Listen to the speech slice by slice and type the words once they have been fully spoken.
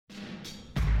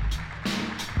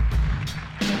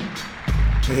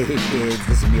Hey kids,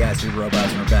 this is me, I See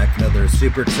Robots, and we're back for another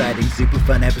super exciting, super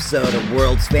fun episode of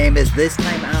World's Famous. This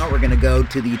time out, we're going to go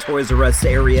to the Toys R Us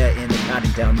area in the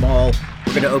Cottingtown Mall.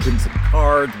 We're going to open some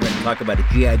cards, we're going to talk about a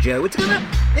G.I. Joe. It's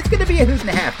gonna be a hoot and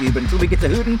a half, dude, but until we get to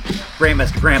hooting,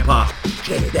 Grandmaster Grandpa,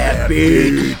 get that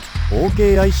beat!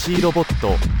 OKIC ロボッ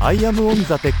ト I am on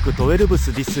the tech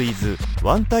 12th This is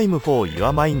one time for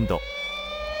your mind.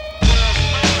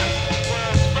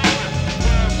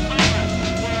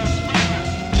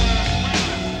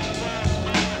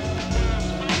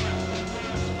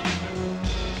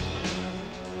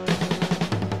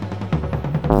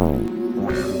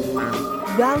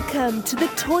 Welcome to the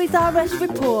Toys R Us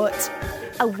Report,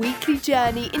 a weekly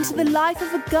journey into the life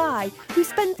of a guy who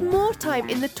spends more time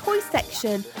in the toy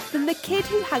section than the kid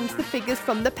who hangs the figures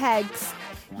from the pegs.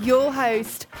 Your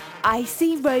host, I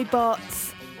See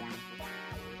Robots.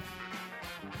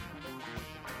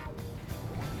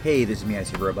 Hey, this is me, I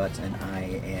See Robots, and I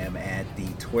am at the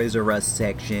Toys R Us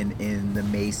section in the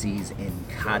Macy's in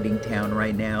Cottingtown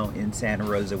right now. In Santa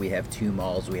Rosa, we have two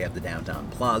malls. We have the Downtown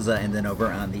Plaza, and then over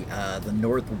on the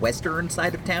northwestern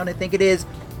side of town, I think it is,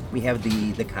 we have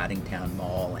the Cottingtown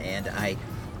Mall. And I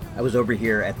was over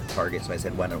here at the Target, so I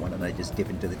said, why don't I just dip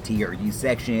into the TRU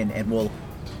section, and we'll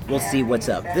see what's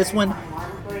up. This one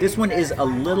is a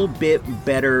little bit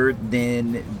better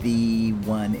than the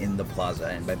one in the Plaza,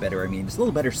 and by better I mean it's a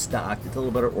little better stocked, it's a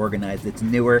little better organized, it's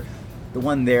newer. The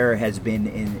one there has been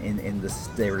in this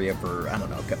area for, I don't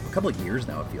know, a couple of years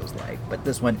now, it feels like. But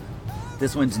this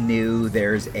one's new.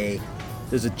 There's a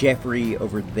Jeffrey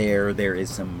over there. There is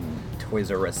some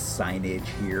Toys R Us signage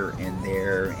here and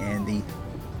there, and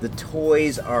the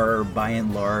toys are by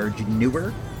and large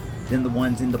newer than the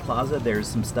ones in the Plaza. There's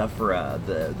some stuff for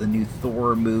the new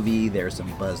Thor movie. There's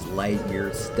some Buzz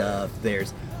Lightyear stuff.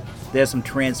 There's some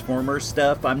Transformers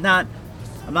stuff. I'm not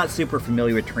super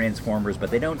familiar with Transformers, but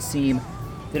they don't seem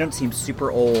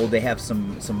super old. They have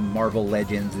some Marvel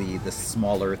Legends, the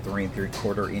smaller 3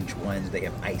 3/4 inch ones. They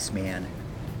have Iceman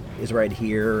is right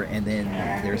here, and then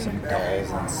there's some dolls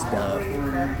and stuff.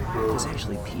 There's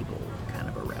actually people kind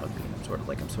of around me.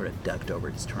 I'm sort of ducked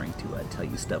over, just trying to tell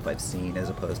you stuff I've seen as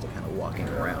opposed to kind of walking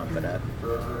around. But I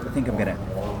think I'm gonna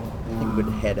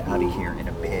head out of here in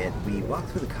a bit. We walked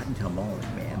through the Cottingtown Mall,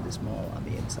 and man, this mall on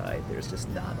the inside, there's just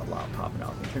not a lot popping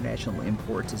off. International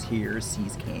Imports is here,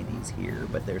 See's Candy's here,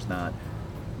 but there's not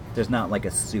like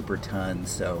a super ton.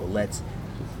 So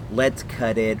let's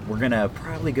cut it. We're gonna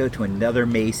probably go to another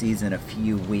Macy's in a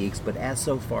few weeks, but as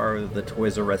so far the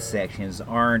Toys R Us sections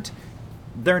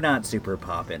they're not super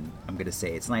poppin', I'm gonna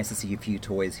say. It's nice to see a few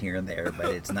toys here and there, but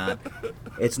it's not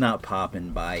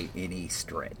poppin' by any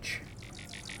stretch.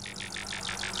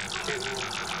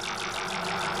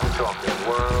 We're talking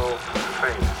world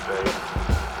famous, baby.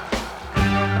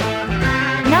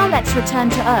 Now let's return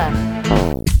to Earth.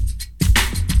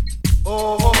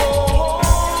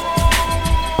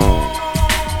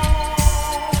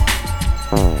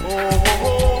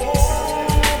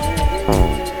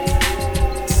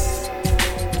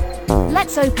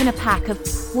 Let's open a pack of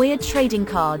weird trading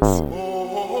cards. Starting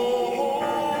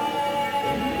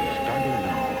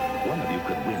now, one of you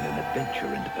could win an adventure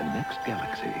into the next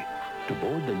galaxy to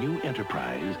board the new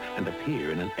Enterprise and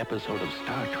appear in an episode of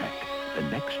Star Trek, The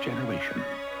Next Generation.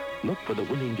 Look for the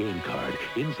winning game card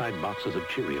inside boxes of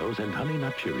Cheerios and Honey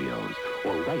Nut Cheerios,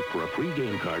 or write for a free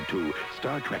game card to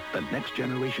Star Trek The Next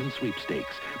Generation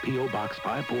Sweepstakes, P.O. Box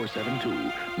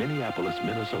 5472, Minneapolis,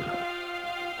 Minnesota.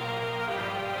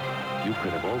 You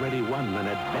could have already won an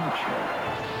adventure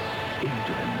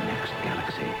into the next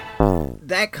galaxy.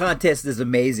 That contest is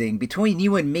amazing. Between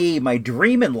you and me, my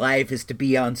dream in life is to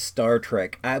be on Star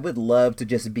Trek. I would love to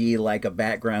just be like a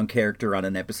background character on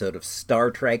an episode of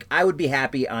Star Trek. I would be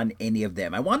happy on any of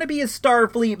them. I want to be a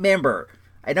Starfleet member.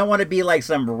 I don't want to be like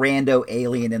some rando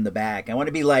alien in the back. I want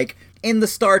to be like in the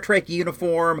Star Trek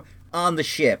uniform on the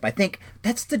ship. I think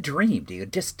that's the dream,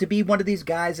 dude. Just to be one of these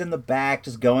guys in the back,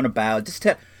 just going about,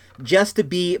 just to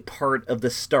be part of the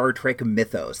Star Trek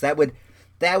mythos. That would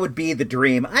be the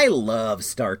dream. I love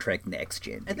Star Trek Next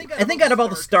Gen. I think out of all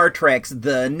the Star Treks,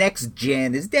 the Next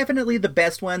Gen is definitely the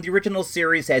best one. The original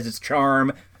series has its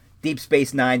charm. Deep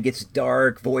Space Nine gets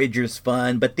dark. Voyager's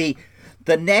fun. But the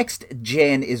Next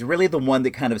Gen is really the one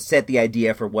that kind of set the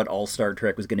idea for what all Star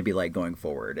Trek was going to be like going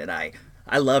forward. And I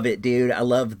love it, dude. I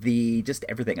love just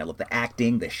everything. I love the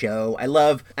acting, the show. I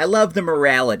love the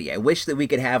morality. I wish that we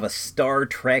could have a Star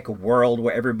Trek world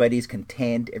where everybody's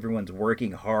content, everyone's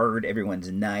working hard, everyone's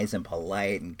nice and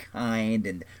polite and kind,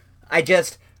 and I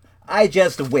just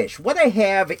wish. What I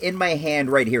have in my hand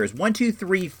right here is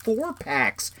 4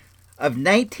 packs of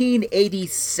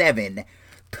 1987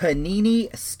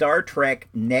 Panini Star Trek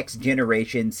Next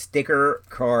Generation sticker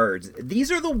cards.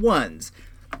 These are the ones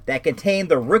that contain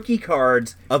the rookie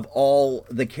cards of all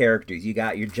the characters. You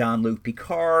got your Jean-Luc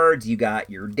Picards, you got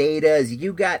your Datas,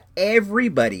 you got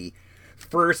everybody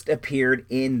first appeared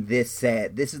in this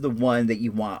set. This is the one that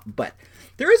you want, but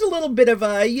there is a little bit of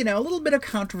a little bit of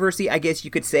controversy, I guess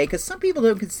you could say, because some people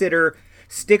don't consider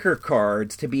sticker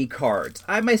cards to be cards.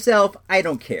 I myself, I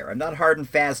don't care. I'm not hard and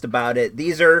fast about it.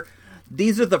 These are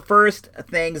the first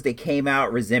things that came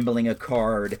out resembling a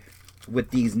card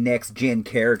with these next gen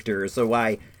characters, so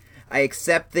I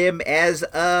accept them as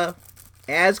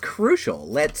crucial.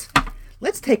 Let's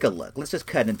take a look. Let's just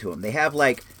cut into them. They have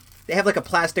like a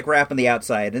plastic wrap on the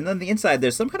outside, and on the inside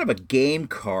there's some kind of a game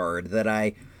card that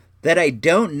I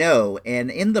don't know,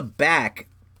 and in the back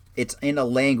it's in a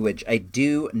language I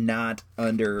do not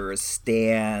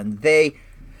understand. They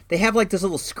have like this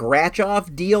little scratch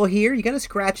off deal here. You got to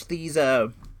scratch these.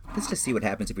 Let's just see what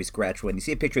happens if we scratch one. You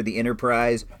see a picture of the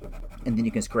Enterprise, and then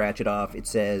you can scratch it off. It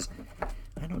says,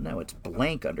 I don't know, it's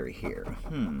blank under here.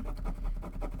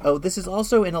 Oh, this is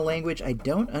also in a language I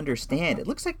don't understand. It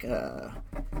looks like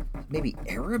maybe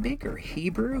Arabic or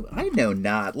Hebrew. I know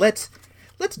not. Let's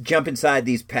jump inside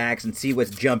these packs and see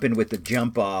what's jumping with the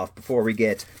jump off before we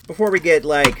get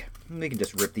like, we can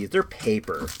just rip these. They're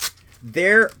paper.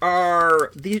 These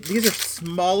are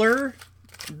smaller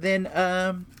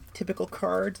than typical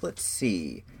cards. Let's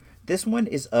see. This one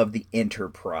is of the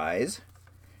Enterprise.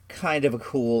 Kind of a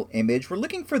cool image. We're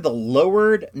looking for the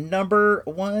lowered number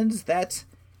ones. That's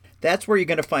where you're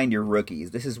going to find your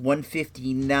rookies. This is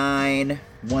 159,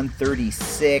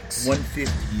 136,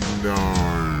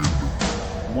 159,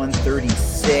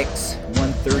 136,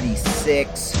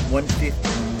 136,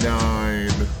 159,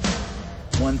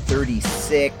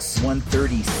 136,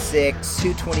 136,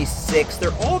 226.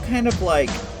 They're all kind of like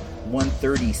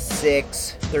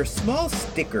 136. They're small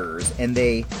stickers, and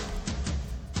they're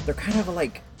kind of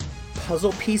like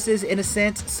puzzle pieces in a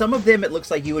sense. Some of them it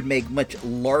looks like you would make much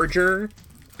larger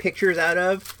pictures out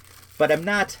of, but I'm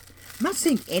not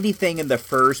seeing anything in the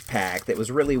first pack that was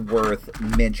really worth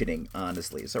mentioning,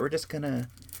 honestly. So we're just gonna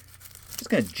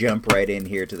jump right in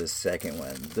here to the second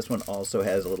one. This one also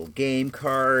has a little game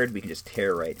card. We can just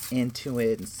tear right into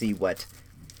it and see what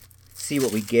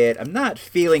we get. I'm not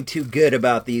feeling too good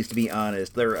about these, to be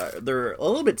honest. They're a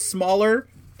little bit smaller.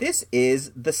 This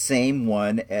is the same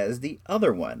one as the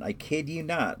other one. I kid you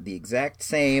not. The exact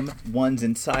same ones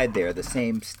inside there, the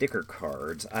same sticker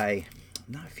cards. I'm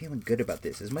not feeling good about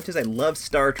this. As much as I love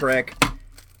Star Trek,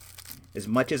 as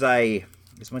much as I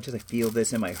feel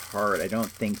this in my heart, I don't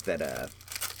think that I'm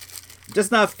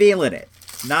just not feeling it.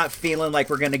 Not feeling like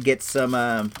we're gonna get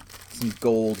some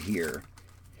gold here.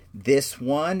 This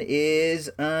one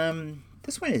is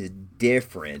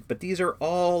different, but these are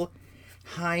all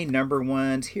high number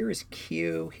ones. Here is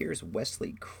Q. Here's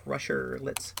Wesley Crusher.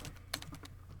 Let's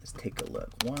take a look.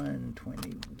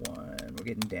 121. We're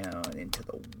getting down into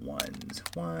the ones.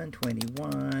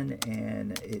 121,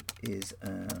 and it is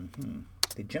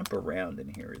they jump around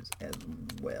in here as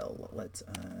well. Let's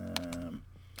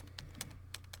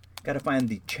gotta find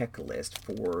the checklist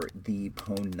for the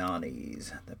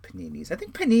Poninis, the Paninis. I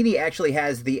think Panini actually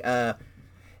has the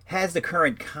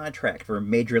current contract for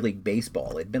Major League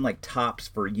Baseball. It'd been like Topps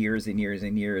for years and years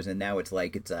and years, and now it's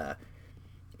like it's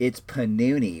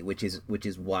Panini, which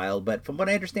is wild. But from what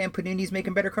I understand, Panini's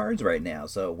making better cards right now.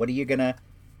 So what are you gonna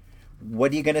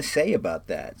say about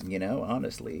that? You know,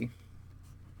 honestly,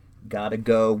 gotta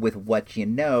go with what you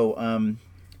know.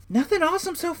 Nothing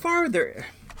awesome so far. They're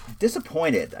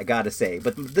disappointed, I gotta say.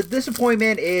 But the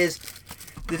disappointment is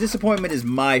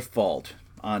my fault,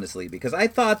 honestly, because I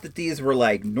thought that these were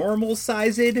like normal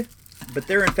sized, but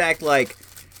they're in fact like,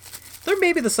 they're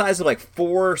maybe the size of like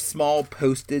 4 small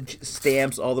postage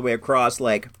stamps all the way across.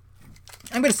 Like,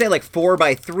 I'm gonna say like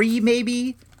 4x3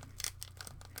 maybe.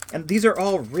 And these are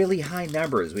all really high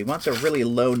numbers. We want the really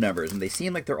low numbers, and they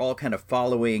seem like they're all kind of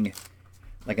following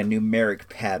like a numeric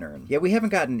pattern. Yeah, we haven't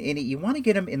gotten any. You want to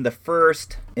get them in the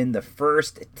first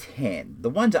 10. The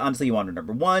ones honestly you want are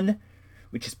number 1,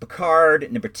 which is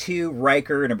Picard, number 2,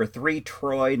 Riker, number 3,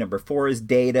 Troy, number 4 is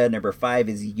Data, number 5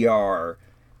 is Yar.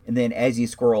 And then as you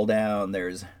scroll down,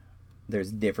 there's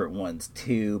different ones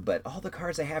too, but all the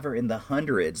cards I have are in the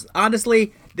hundreds.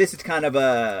 Honestly, this is kind of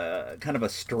a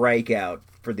strikeout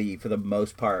for the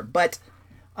most part. But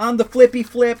on the flippy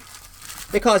flip,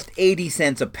 they cost 80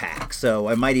 cents a pack, so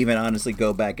I might even honestly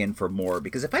go back in for more,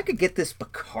 because if I could get this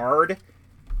Picard,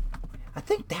 I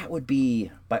think that would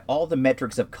be, by all the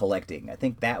metrics of collecting, I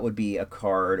think that would be a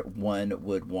card one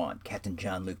would want. Captain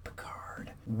Jean-Luc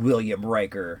Picard, William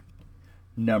Riker,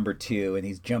 number 2, and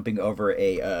he's jumping over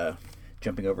a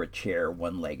chair,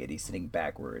 one-legged. He's sitting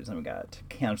backwards. And we got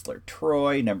Counselor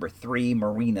Troy, number 3,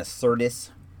 Marina Sirtis.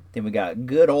 Then we got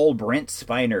good old Brent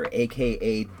Spiner,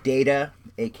 a.k.a. Data,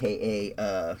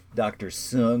 a.k.a. Dr.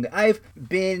 Sung. I've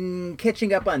been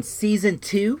catching up on Season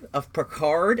 2 of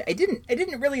Picard. I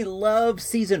didn't really love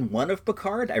Season 1 of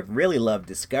Picard. I really loved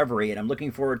Discovery, and I'm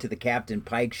looking forward to the Captain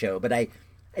Pike show. But I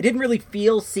didn't really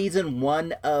feel Season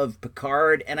 1 of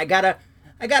Picard, and I gotta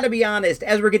be honest,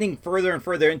 as we're getting further and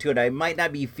further into it, I might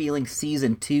not be feeling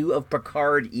Season 2 of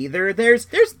Picard either. There's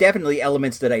definitely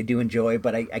elements that I do enjoy,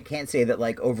 but I can't say that,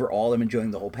 like, overall I'm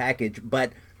enjoying the whole package,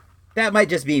 but that might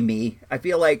just be me. I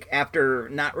feel like after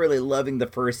not really loving the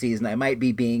first season, I might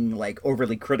be being, like,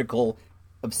 overly critical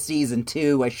of Season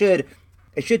 2. I should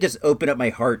just open up my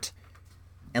heart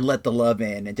and let the love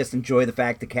in and just enjoy the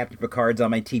fact that Captain Picard's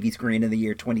on my TV screen in the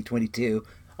year 2022.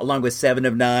 Along with 7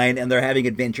 of 9, and they're having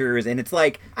adventures, and it's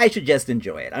like, I should just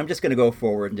enjoy it. I'm just gonna go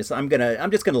forward and I'm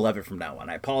just gonna love it from now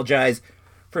on. I apologize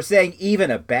for saying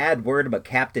even a bad word about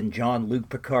Captain Jean-Luc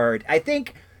Picard. I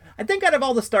think out of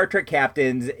all the Star Trek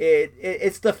captains,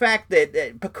 it's the fact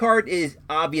that Picard is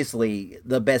obviously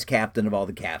the best captain of all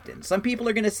the captains. Some people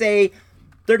are gonna say,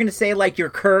 like, you're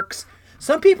Kirk's.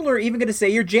 Some people are even gonna say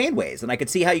you're Janeway's, and I could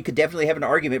see how you could definitely have an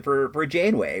argument for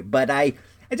Janeway. But I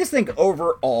just think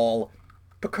overall,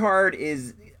 Picard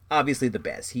is obviously the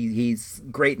best. He's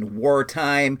great in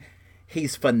wartime.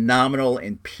 He's phenomenal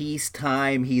in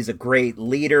peacetime. He's a great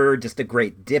leader, just a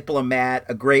great diplomat,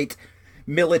 a great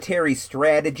military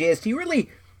strategist. He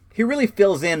really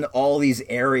fills in all these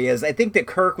areas. I think that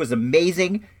Kirk was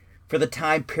amazing for the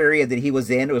time period that he was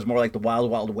in. It was more like the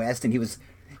Wild Wild West, and he was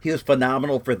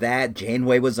phenomenal for that.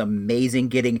 Janeway was amazing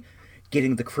getting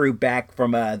the crew back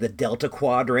from the Delta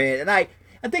Quadrant, and I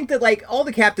think that, like, all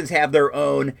the captains have their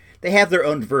own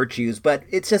virtues, but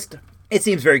it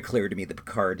seems very clear to me that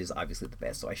Picard is obviously the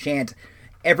best, so I shan't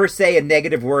ever say a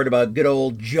negative word about good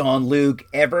old Jean-Luc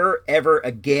ever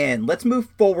again.'t move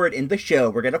forward in the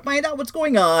show. We're going to find out what's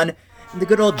going on in the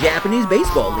good old Japanese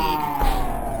Baseball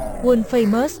League. One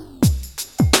famous.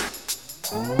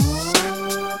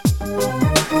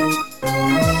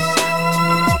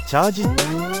 Charge.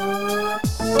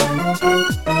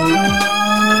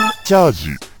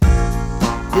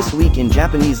 This week in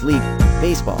Japanese League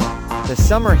Baseball. The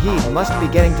Summer Heat must be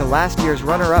getting to last year's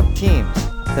runner-up teams.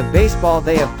 The baseball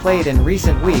they have played in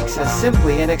recent weeks is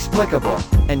simply inexplicable.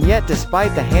 And yet,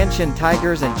 despite the Hanshin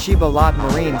Tigers and Chiba Lotte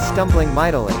Marines stumbling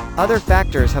mightily, other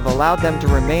factors have allowed them to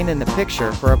remain in the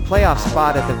picture for a playoff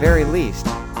spot at the very least,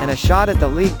 and a shot at the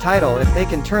league title if they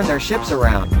can turn their ships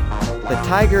around. The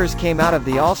Tigers came out of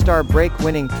the All-Star break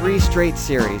winning 3 straight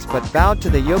series but bowed to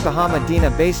the Yokohama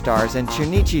Dina Baystars and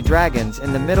Chunichi Dragons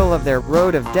in the middle of their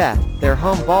Road of Death. Their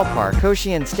home ballpark,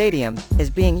 Koshien Stadium, is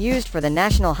being used for the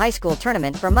National High School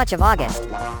Tournament for much of August.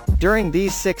 During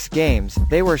these 6 games,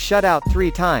 they were shut out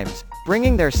 3 times,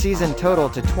 bringing their season total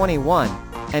to 21,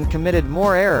 and committed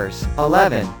more errors,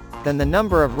 11, than the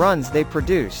number of runs they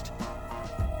produced.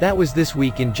 That was This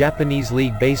Week in Japanese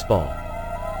League Baseball.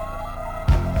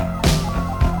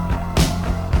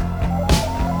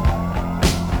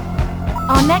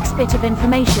 Our next bit of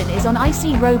information is on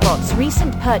IC Robot's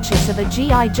recent purchase of a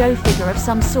G.I. Joe figure of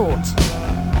some sort.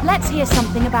 Let's hear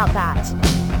something about that.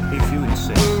 If you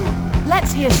insist.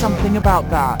 Let's hear something about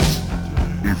that.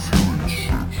 If you insist.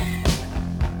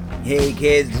 Hey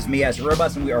kids, this is me, IC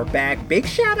Robots, and we are back. Big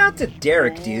shout out to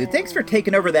Derek, dude. Thanks for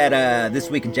taking over that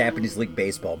This Week in Japanese League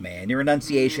Baseball, man. Your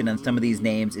enunciation on some of these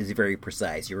names is very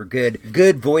precise. You're a good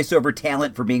voiceover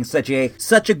talent for being such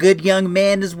a good young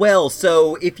man as well.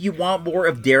 So if you want more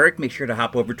of Derek, make sure to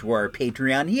hop over to our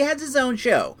Patreon. He has his own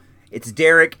show. It's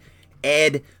Derek,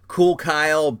 Ed, Cool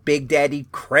Kyle, Big Daddy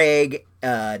Craig,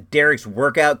 Derek's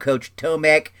workout coach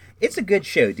Tomek. It's a good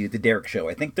show, dude, the Derek Show.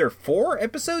 I think they're 4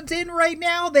 episodes in right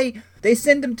now. They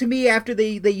send them to me after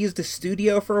they used the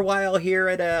studio for a while here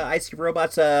at IC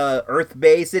Robots Earth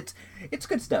Base. It's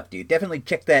good stuff, dude. Definitely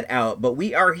check that out. But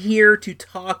we are here to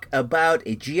talk about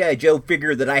a G.I. Joe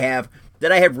figure that I have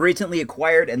recently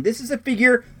acquired, and this is a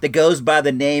figure that goes by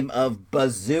the name of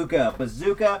Bazooka.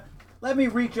 Bazooka, let me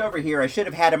reach over here. I should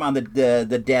have had him on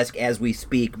the desk as we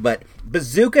speak, but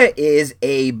Bazooka is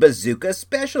a bazooka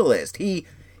specialist.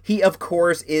 He, of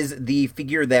course, is the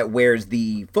figure that wears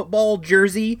the football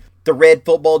jersey, the red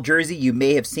football jersey. You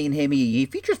may have seen him. He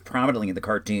features prominently in the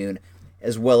cartoon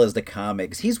as well as the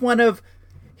comics. He's one of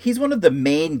the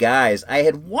main guys. I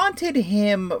had wanted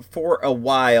him for a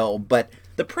while, but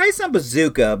the price on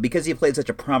Bazooka, because he played such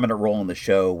a prominent role in the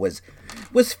show, was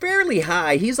fairly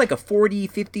high. He's like a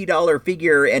 $40, $50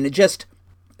 figure, and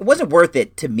worth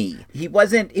it to me. He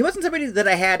wasn't somebody that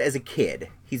I had as a kid.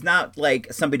 He's not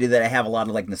like somebody that I have a lot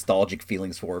of like nostalgic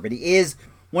feelings for, but he is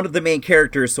one of the main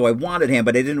characters, so I wanted him,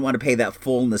 but I didn't want to pay that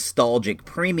full nostalgic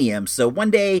premium. So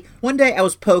one day I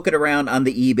was poking around on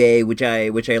the eBay, which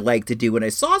I like to do, and I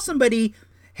saw somebody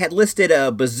had listed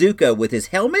a Bazooka with his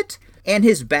helmet and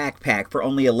his backpack for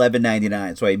only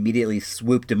 $11.99. So I immediately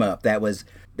swooped him up. That was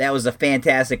a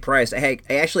fantastic price.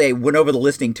 I went over the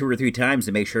listing 2 or 3 times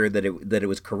to make sure that it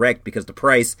was correct, because the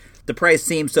price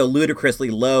seemed so ludicrously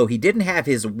low. He didn't have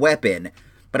his weapon,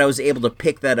 but I was able to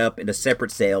pick that up in a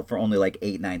separate sale for only like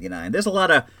 $8.99. There's a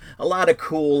lot of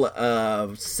cool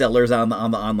sellers on the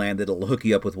online that'll hook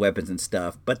you up with weapons and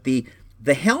stuff. But the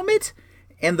helmet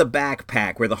and the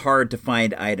backpack were the hard to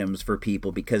find items for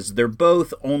people, because they're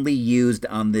both only used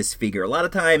on this figure. A lot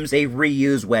of times they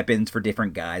reuse weapons for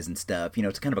different guys and stuff.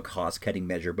 It's kind of a cost-cutting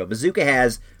measure. But Bazooka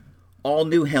has all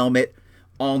new helmet,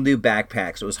 all new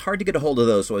backpack, so it was hard to get a hold of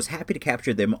those. So I was happy to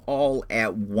capture them all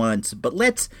at once. But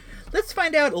let's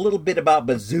find out a little bit about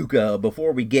Bazooka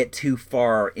before we get too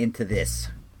far into this.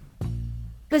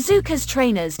 Bazooka's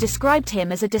trainers described him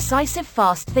as a decisive,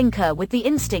 fast thinker with the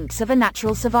instincts of a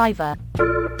natural survivor.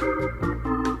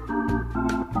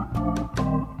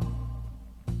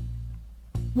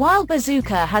 While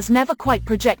Bazooka has never quite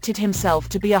projected himself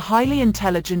to be a highly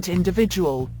intelligent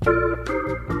individual,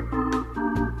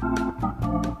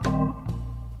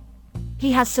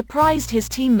 he has surprised his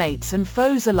teammates and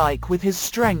foes alike with his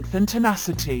strength and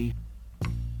tenacity.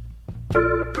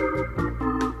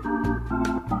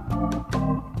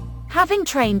 Having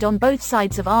trained on both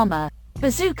sides of armor,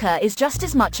 Bazooka is just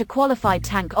as much a qualified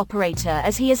tank operator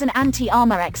as he is an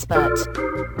anti-armor expert.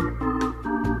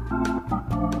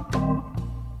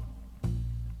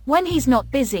 When he's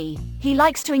not busy, he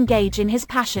likes to engage in his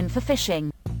passion for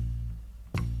fishing.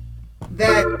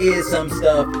 That is some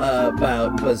stuff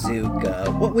about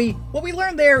Bazooka. What we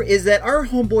learned there is that our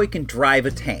homeboy can drive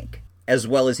a tank as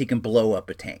well as he can blow up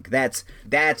a tank. That's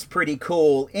pretty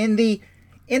cool. In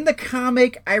the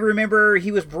comic, I remember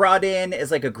he was brought in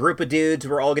as like a group of dudes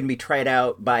who were all going to be tried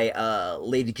out by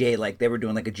Lady J, like they were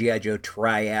doing like a G.I. Joe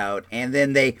tryout, and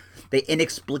then they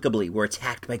inexplicably were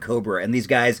attacked by Cobra, and these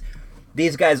guys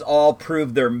all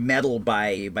proved their mettle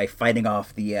by fighting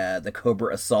off the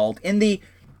Cobra assault. In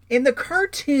the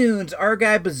cartoons, our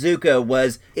guy Bazooka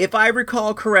was, if I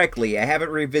recall correctly, I haven't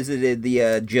revisited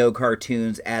the Joe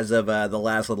cartoons as of the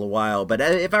last little while, but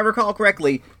if I recall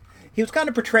correctly, he was kind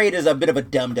of portrayed as a bit of a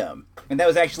dum-dum. And that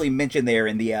was actually mentioned there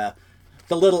in the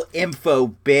little info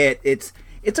bit. It's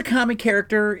a comic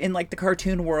character in like the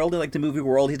cartoon world, in like the movie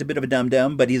world. He's a bit of a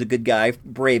dum-dum, but he's a good guy,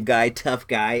 brave guy, tough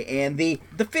guy. And the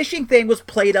fishing thing was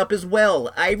played up as well.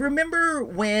 I remember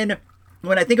when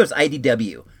I think it was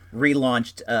IDW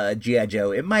relaunched G.I.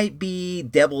 Joe. It might be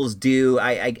Devil's Due.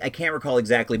 I can't recall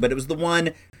exactly, but it was the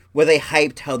one where they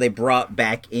hyped how they brought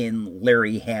back in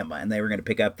Larry Hama, and they were going to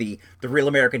pick up the Real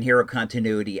American Hero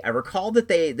continuity. I recall that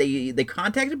they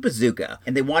contacted Bazooka,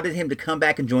 and they wanted him to come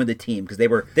back and join the team, because they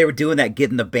were doing that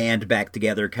getting the band back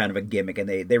together kind of a gimmick, and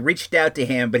they reached out to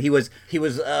him, but he was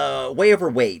way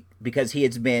overweight, because he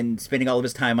had been spending all of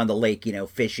his time on the lake,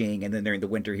 fishing, and then during the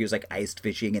winter he was like iced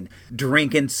fishing and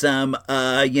drinking some,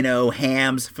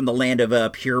 hams from the land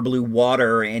of pure blue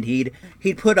water, and he'd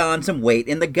put on some weight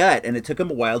in the gut, and it took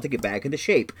him a while to get back into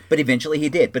shape, but eventually he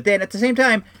did. But then at the same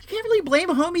time, you can't really blame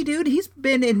a homie, dude. He's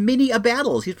been in many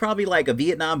battles. He's probably like a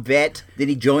Vietnam vet. Then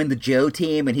he joined the Joe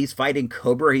team, and he's fighting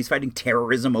Cobra. He's fighting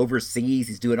terrorism overseas.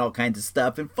 He's doing all kinds of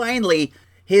stuff, and finally,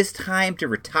 his time to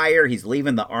retire. He's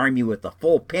leaving the army with a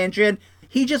full pension.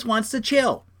 He just wants to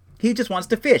chill. He just wants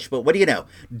to fish. But what do you know?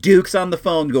 Duke's on the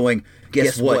phone going,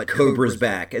 guess what? Cobra's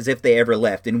back. As if they ever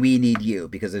left. And we need you,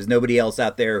 because there's nobody else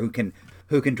out there who can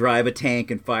drive a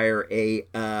tank and fire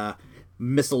a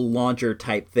missile launcher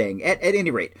type thing. At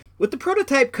any rate, with the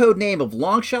prototype code name of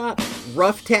Longshot,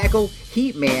 Rough Tackle,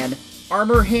 Heat Man,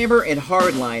 Armor Hammer, and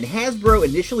Hardline, Hasbro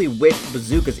initially wished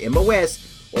Bazooka's MOS,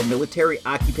 or military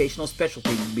occupational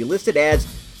specialty, to be listed as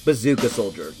Bazooka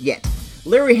Soldier. Yet,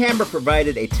 Larry Hama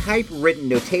provided a typewritten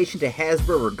notation to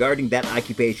Hasbro regarding that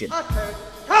occupation. The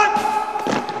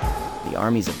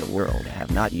armies of the world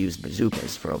have not used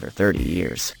bazookas for over 30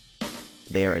 years.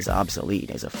 They are as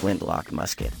obsolete as a flintlock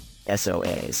musket,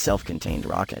 SOAs, self-contained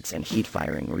rockets, and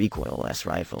heat-firing recoilless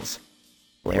rifles.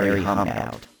 Larry Hama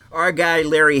out. Our guy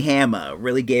Larry Hama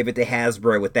really gave it to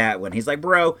Hasbro with that one. He's like,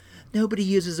 bro, nobody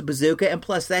uses a bazooka, and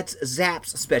plus that's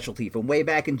Zap's specialty from way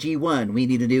back in G1. We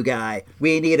need a new guy.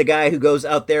 We need a guy who goes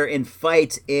out there and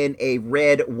fights in a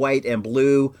red, white, and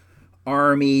blue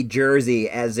army jersey,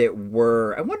 as it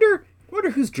were. I wonder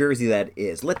wonder whose jersey that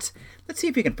is. Let's see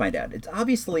if we can find out. It's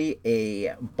obviously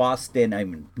a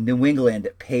New England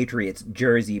Patriots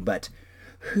jersey, but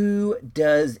who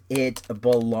does it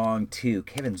belong to?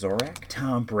 Kevin Zorak?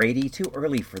 Tom Brady? Too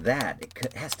early for that.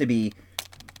 It has to be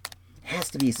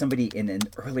somebody in an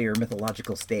earlier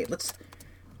mythological state. Let's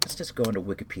just go into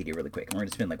Wikipedia really quick. We're going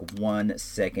to spend like 1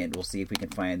 second. We'll see if we can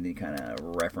find the kind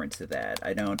of reference to that.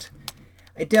 I don't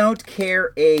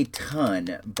care a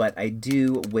ton, but I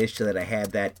do wish that I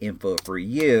had that info for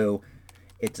you.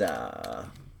 It's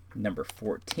number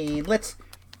 14. Let's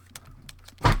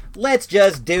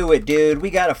just do it, dude.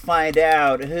 We got to find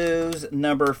out who's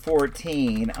number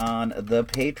 14 on the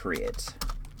Patriots.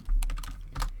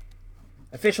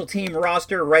 Official team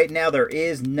roster right now, there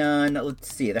is none.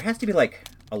 Let's see. There has to be like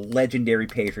a legendary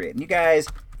Patriot. And you guys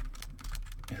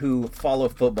who follow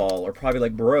football are probably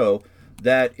like, bro,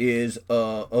 that is,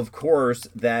 of course,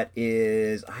 I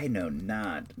know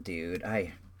not, dude.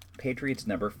 Patriots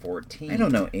number 14. I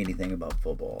don't know anything about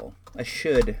football. I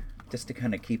should, just to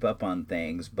kind of keep up on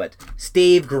things, but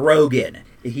Steve Grogan.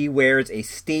 He wears a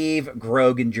Steve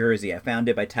Grogan jersey. I found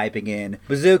it by typing in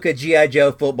Bazooka G.I.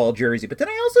 Joe football jersey. But then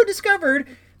I also discovered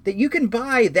that you can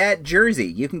buy that jersey.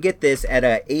 You can get this at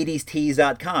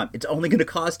 80stees.com. It's only going to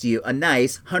cost you a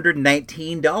nice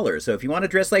 $119. So if you want to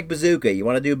dress like Bazooka, you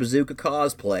want to do Bazooka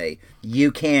cosplay,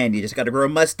 you can. You just got to grow a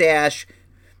mustache,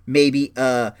 maybe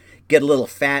get a little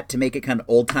fat to make it kind of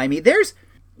old-timey. There's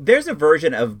a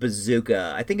version of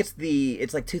Bazooka. I think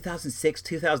it's like 2006,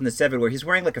 2007, where he's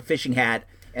wearing like a fishing hat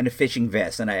and a fishing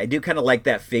vest. And I do kind of like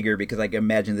that figure because I can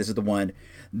imagine this is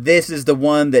the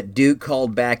one that Duke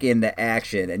called back into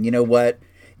action. And you know what?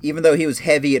 Even though he was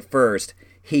heavy at first,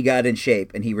 he got in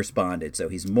shape and he responded. So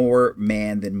he's more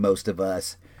man than most of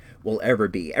us will ever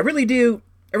be. I really do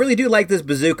like this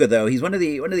Bazooka, though. He's one of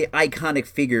the iconic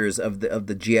figures of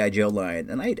the G.I. Joe line,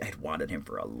 and I'd wanted him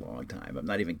for a long time. I'm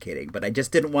not even kidding, but I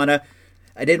just didn't want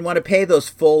to pay those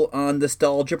full-on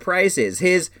nostalgia prices.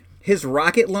 His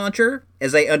rocket launcher,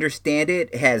 as I understand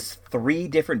it, has 3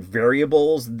 different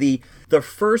variables. The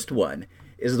first one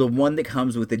is the one that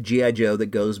comes with the G.I. Joe that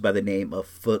goes by the name of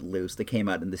Footloose that came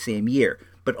out in the same year.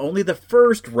 But only the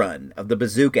first run of the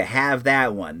Bazooka have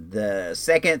that one. The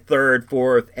second, third,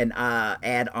 fourth, and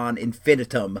add-on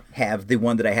Infinitum have the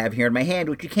one that I have here in my hand,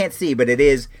 which you can't see, but it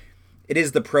is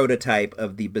the prototype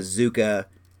of the Bazooka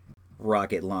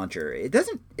rocket launcher. It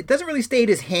doesn't really stay in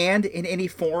his hand in any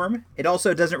form. It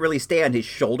also doesn't really stay on his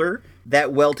shoulder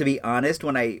that well, to be honest.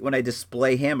 When I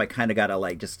display him, I kind of gotta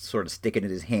like just sort of stick it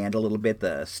in his hand a little bit.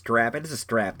 The strap, it is a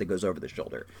strap that goes over the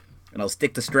shoulder. And I'll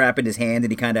stick the strap in his hand,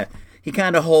 and he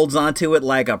kind of holds onto it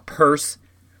like a purse,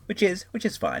 which is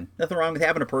fine. Nothing wrong with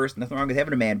having a purse. Nothing wrong with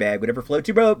having a man bag. Whatever floats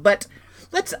your boat. But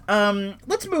let's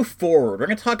move forward. We're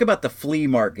gonna talk about the flea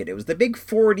market. It was the big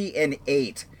 40 and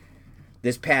 8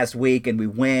 this past week, and we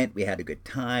had a good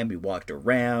time. We walked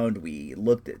around. We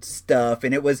looked at stuff,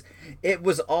 and it was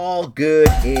all good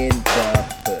in the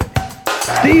hood.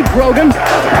 Steve Grogan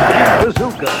and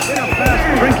Bazooka in a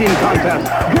fast drinking contest.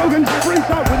 Grogan sprints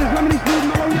out with his lemony smooth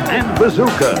mellow yellow. And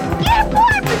Bazooka. Get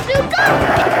aboard, Bazooka!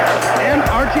 And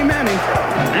Archie Manning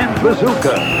and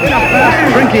Bazooka in a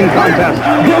fast drinking contest.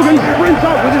 Grogan sprints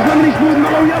out with his lemony smooth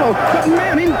mellow yellow, but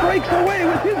Manning breaks away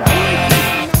with his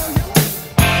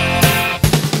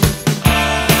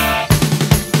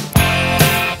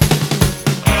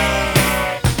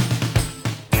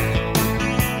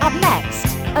Up next,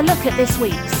 a look at this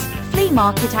week's flea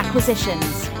market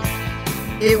acquisitions.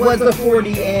 It was the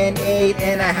 40 and 8,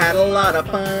 and I had a lot of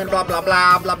fun, blah, blah,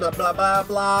 blah, blah, blah, blah, blah,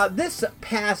 blah. This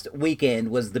past weekend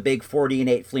was the big 40 and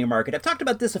 8 flea market. I've talked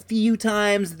about this a few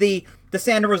times. The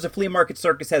Santa Rosa Flea Market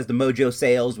Circus has the Mojo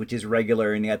Sales, which is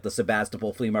regular, and you got the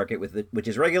Sebastopol Flea Market, which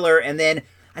is regular, and then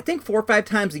I think 4 or 5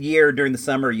 times a year during the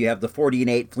summer, you have the 40 and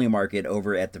 8 Flea Market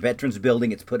over at the Veterans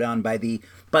Building. It's put on by the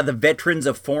Veterans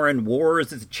of Foreign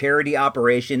Wars. It's a charity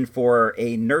operation for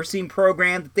a nursing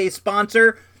program that they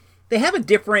sponsor. They have a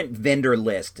different vendor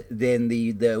list than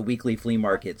the weekly flea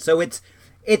market, so it's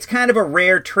kind of a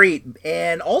rare treat.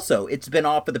 And also, it's been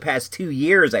off for the past 2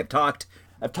 years. I've talked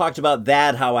about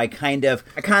that, how I kind of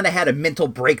had a mental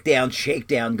breakdown,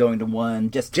 shakedown going to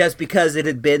one just because it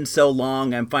had been so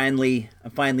long. I'm finally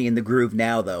in the groove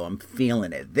now, though. I'm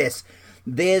feeling it. This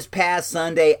past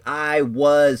Sunday, I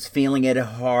was feeling it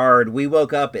hard. We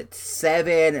woke up at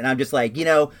 7, and I'm just like,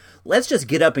 let's just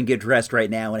get up and get dressed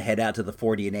right now and head out to the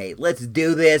 40 and 8. Let's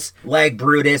do this like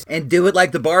Brutus and do it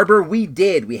like the barber. We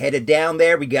did. We headed down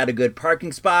there. We got a good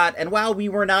parking spot. And while we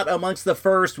were not amongst the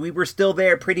first, we were still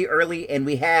there pretty early, and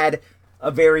we had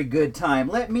a very good time.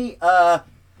 Let me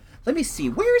see.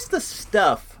 Where's the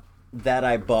stuff that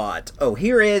I bought. Oh,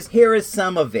 here is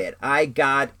some of it. I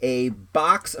got a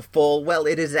box full, well,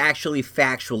 it is actually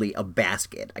factually a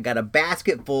basket. I got a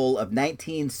basket full of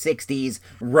 1960s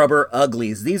rubber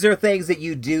uglies. These are things that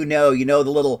you do know. You know,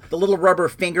 the little rubber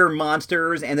finger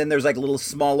monsters, and then there's like little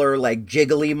smaller, like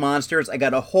jiggly monsters. I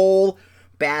got a whole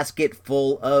basket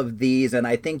full of these, and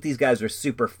I think these guys are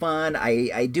super fun.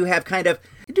 I do have kind of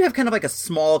like a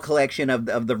small collection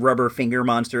of the rubber finger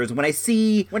monsters. When I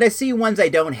see ones I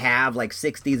don't have, like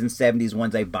 60s and 70s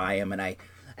ones, I buy them, and I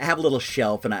have a little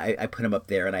shelf, and I put them up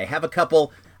there, and I have a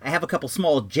couple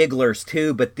small jigglers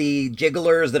too, but the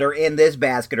jigglers that are in this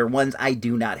basket are ones I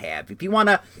do not have. If you want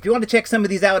to check some of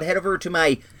these out, head over to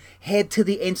the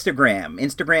Instagram,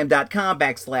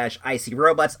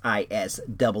 instagram.com/ICRobots,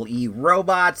 ISEE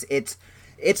robots.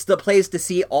 It's the place to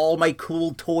see all my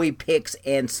cool toy pics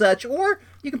and such, or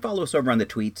you can follow us over on the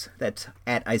tweets. That's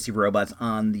at ICRobots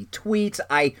on the tweets.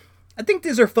 I think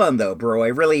these are fun though, bro. I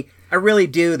really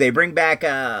do. They bring back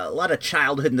a lot of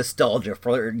childhood nostalgia.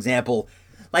 For example,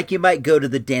 like you might go to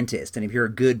the dentist, and if you're a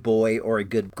good boy or a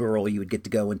good girl, you would get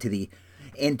to go into the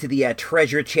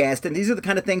treasure chest, and these are the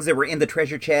kind of things that were in the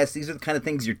treasure chest. These are the kind of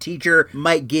things your teacher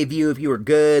might give you if you were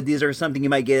good. These are something you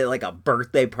might get at like a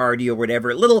birthday party or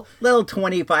whatever. Little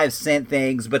 25-cent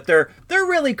things, but they're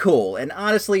really cool. And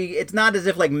honestly, it's not as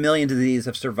if like millions of these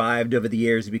have survived over the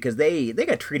years, because they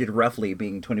got treated roughly,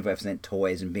 being 25-cent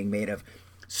toys and being made of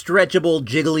stretchable,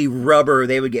 jiggly rubber.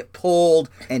 They would get pulled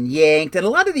and yanked, and a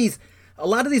lot of these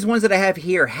ones that I have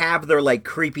here have their like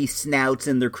creepy snouts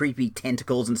and their creepy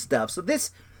tentacles and stuff. So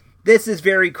this is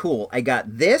very cool. I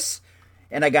got this,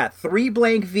 and I got 3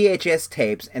 blank VHS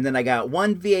tapes, and then I got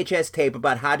 1 VHS tape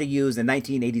about how to use a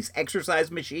 1980s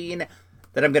exercise machine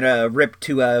that I'm gonna rip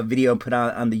to a video and put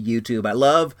on the YouTube. I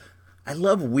love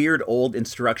weird old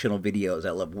instructional videos.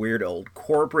 I love weird old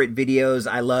corporate videos.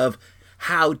 I love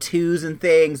how-tos and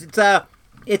things. It's a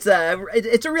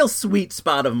real sweet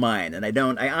spot of mine, and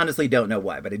I honestly don't know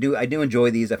why, but I do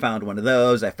enjoy these. I found one of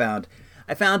those. I found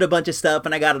a bunch of stuff,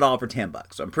 and I got it all for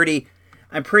 $10. So I'm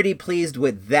pretty pleased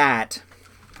with that.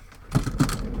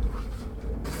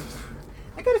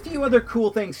 I got a few other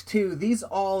cool things too. These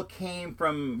all came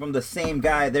from the same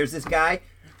guy. There's this guy,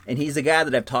 and he's a guy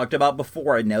that I've talked about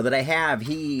before. I know that I have.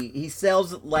 He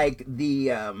sells like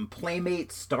the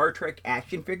Playmate Star Trek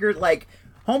action figures. Like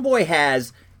Homeboy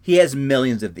has. He has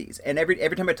millions of these, and every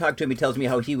time I talk to him, he tells me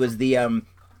how he was the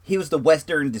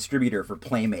Western distributor for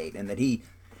Playmate, and that he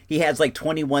has like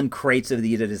 21 crates of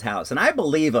these at his house. And I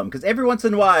believe him, because every once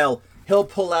in a while he'll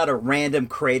pull out a random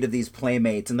crate of these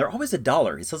Playmates, and they're always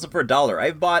 $1. He sells them for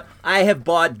 $1. I have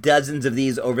bought dozens of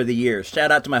these over the years.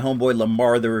 Shout out to my homeboy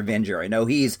Lamar the Revenger. I know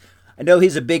he's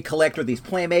a big collector of these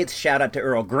Playmates. Shout out to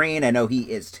Earl Green. I know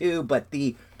he is too. But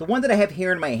the one that I have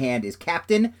here in my hand is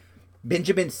Captain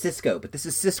Benjamin Sisko, but this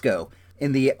is Sisko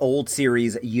in the old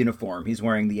series uniform. He's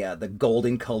wearing the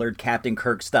golden colored Captain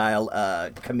Kirk style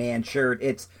command shirt.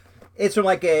 It's from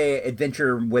like a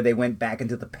adventure where they went back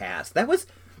into the past. That was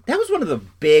one of the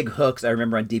big hooks I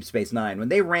remember on Deep Space Nine. When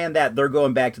they ran that They're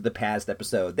Going Back to the Past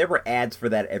episode, there were ads for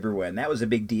that everywhere, and that was a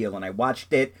big deal, and I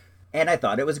watched it, and I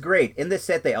thought it was great. In this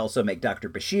set, they also make Dr.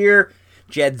 Bashir,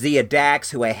 Jadzia Dax,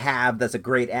 who I have. That's a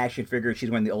great action figure. She's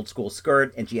wearing the old school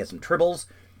skirt, and she has some tribbles.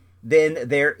 Then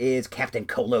there is Captain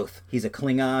Koloth. He's a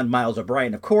Klingon. Miles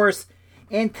O'Brien, of course.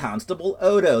 And Constable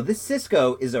Odo. This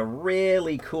Sisko is a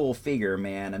really cool figure,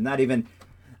 man. I'm not even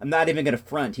going to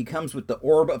front. He comes with the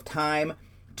Orb of Time,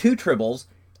 2 tribbles,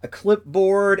 a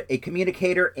clipboard, a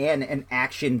communicator, and an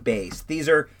action base. These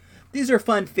are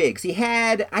fun figs.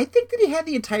 I think that he had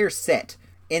the entire set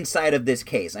inside of this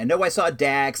case. I know I saw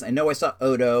Dax, I know I saw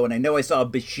Odo, and I know I saw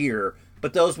Bashir,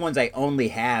 but those ones I only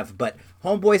have. But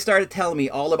Homeboy started telling me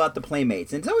all about the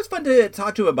Playmates, and it's always fun to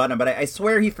talk to him about them, but I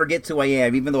swear he forgets who I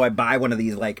am, even though I buy one of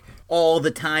these like all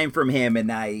the time from him,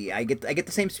 and I get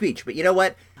the same speech. But you know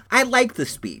what? I like the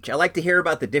speech. I like to hear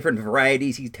about the different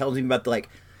varieties. He tells me about the like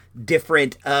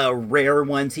different rare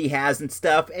ones he has and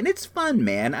stuff, and it's fun,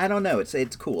 man. I don't know.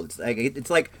 It's cool. It's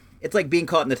like being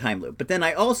caught in the time loop. But then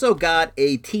I also got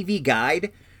a TV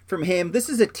guide from him. This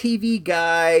is a TV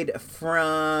guide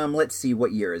from, let's see,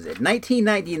 what year is it?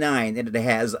 1999, and it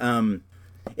has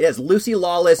Lucy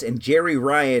Lawless and Jerry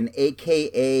Ryan,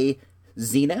 aka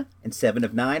Xena, and 7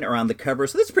 of 9 are on the cover.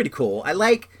 So that's pretty cool. I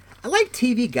like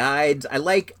TV guides. I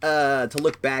like to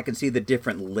look back and see the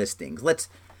different listings. Let's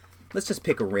just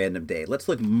pick a random day. Let's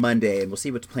look Monday, and we'll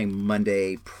see what's playing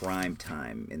Monday prime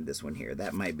time in this one here.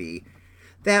 That might be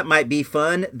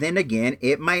fun. Then again,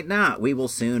 it might not. We will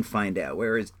soon find out.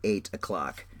 Where is 8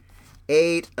 o'clock?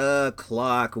 8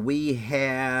 o'clock, we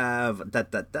have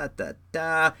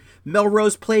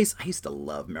Melrose Place. I used to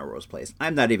love Melrose Place.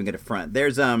 I'm not even going to front.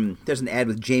 There's an ad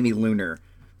with Jamie Luner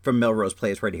from Melrose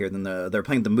Place right here. Then they're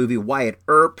playing the movie Wyatt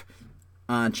Earp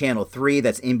on Channel 3.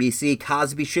 That's NBC.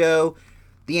 Cosby Show.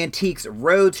 The Antiques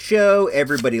Roads Show.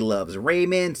 Everybody Loves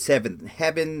Raymond. Seventh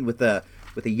Heaven with a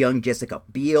young Jessica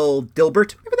Biel.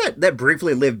 Dilbert. Remember that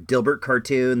briefly lived Dilbert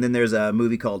cartoon? Then there's a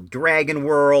movie called Dragon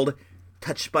World.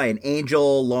 Touched by an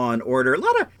Angel. Law and Order. A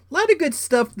lot of good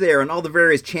stuff there on all the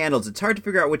various channels. It's hard to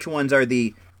figure out which ones are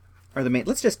the main.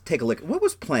 Let's just take a look at what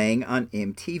was playing on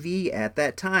MTV at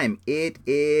that time. It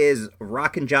is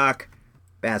Rock and Jock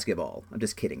Basketball. I'm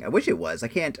just kidding. I wish it was. I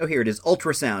can't. Oh, here it is.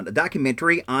 Ultrasound, a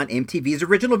documentary on MTV's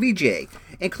original VJ,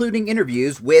 including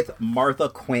interviews with Martha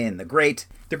Quinn, the great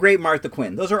Martha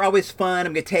Quinn. Those are always fun.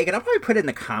 I'm gonna take it. I'll probably put it in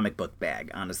the comic book bag.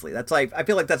 Honestly, I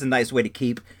feel like that's a nice way to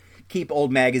keep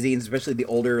old magazines, especially the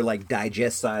older like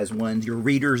digest size ones. Your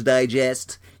Reader's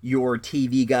Digest, your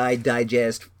TV Guide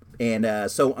Digest, and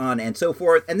so on and so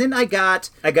forth. And then I got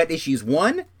issues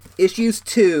 1, issues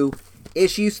 2,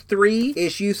 issues 3,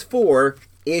 issues 4,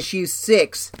 issue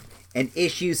 6, and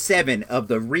issue 7 of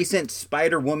the recent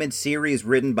Spider-Woman series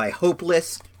written by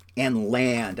Hopeless and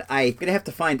Land. I'm going to have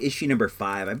to find issue number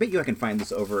 5. I bet you I can find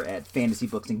this over at Fantasy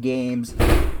Books and Games,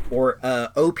 or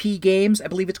OP Games, I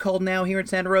believe it's called now here in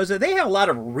Santa Rosa. They have a lot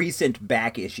of recent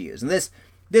back issues, and this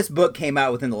book came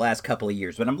out within the last couple of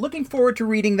years, but I'm looking forward to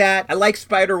reading that. I like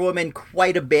Spider-Woman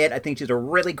quite a bit. I think she's a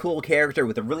really cool character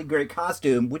with a really great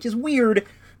costume, which is weird,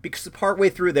 because partway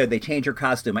through there, they change her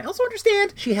costume. I also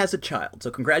understand she has a child, so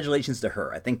congratulations to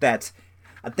her. I think that's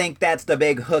the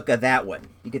big hook of that one.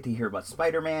 You get to hear about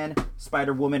Spider-Woman,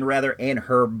 and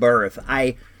her birth.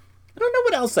 I don't know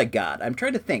what else I got. I'm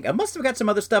trying to think. I must have got some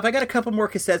other stuff. I got a couple more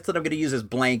cassettes that I'm going to use as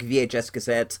blank VHS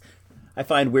cassettes. I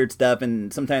find weird stuff,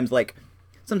 and sometimes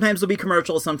they'll be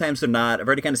commercials, sometimes they're not. I've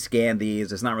already kind of scanned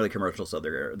these. It's not really commercial, so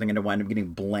they're going to wind up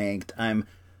getting blanked. I'm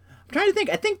trying to think.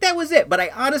 I think that was it, but I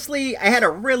had a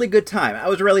really good time. I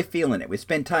was really feeling it. We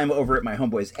spent time over at my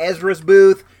homeboy's Ezra's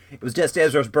booth. It was just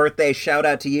Ezra's birthday. Shout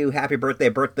out to you. Happy birthday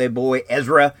boy,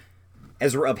 Ezra.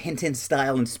 Ezra of Hinton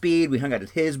Style and Speed. We hung out at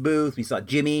his booth. We saw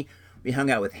Jimmy. We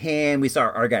hung out with him. We saw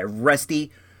our guy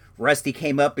Rusty. Rusty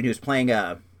came up and he was playing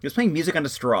music on a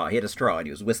straw. He had a straw and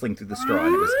he was whistling through the straw,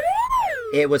 and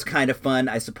it was kind of fun,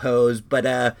 I suppose, but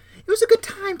it was a good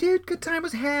time, dude. Good time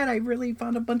was had. I really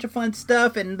found a bunch of fun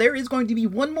stuff, and there is going to be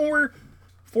one more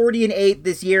 40 and 8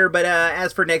 this year, but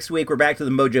as for next week, we're back to the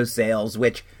Mojo sales,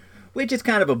 which is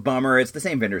kind of a bummer. It's the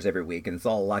same vendors every week, and it's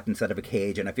all locked inside of a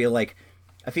cage, and I feel like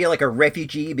a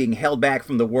refugee being held back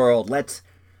from the world. Let's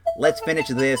finish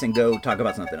this and go talk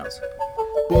about something else.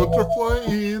 Butterfly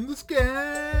in the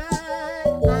sky,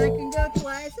 I can go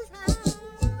twice as high.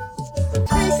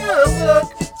 Take a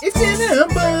look, it's in a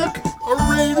book, a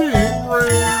reading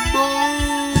rainbow.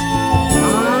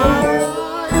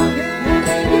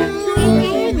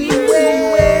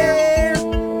 Anywhere,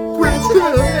 Prince to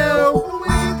know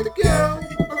where to go,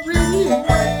 a reading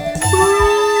rainbow.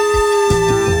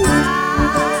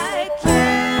 I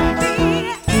can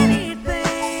be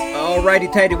anything.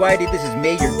 Alrighty, tighty whitey, this is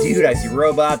Major Dude, I See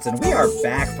Robots, and we are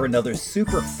back for another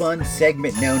super fun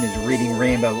segment known as Reading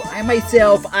Rainbow.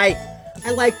 I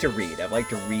like to read. I've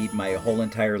liked to read my whole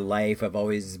entire life. I've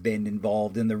always been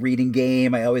involved in the reading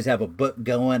game. I always have a book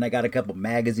going. I got a couple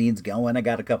magazines going. I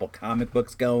got a couple comic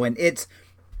books going. It's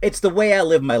the way I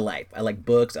live my life. I like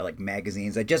books. I like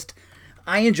magazines.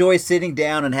 I enjoy sitting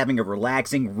down and having a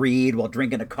relaxing read while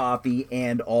drinking a coffee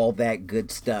and all that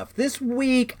good stuff. This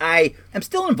week, I am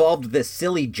still involved with this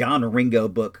silly John Ringo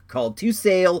book called To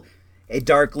Sail a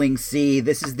Darkling Sea.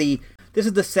 This is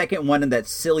the second one in that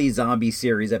silly zombie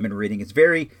series I've been reading. It's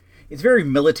very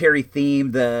military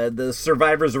themed. The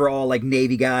survivors are all like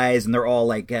Navy guys, and they're all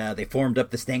like they formed up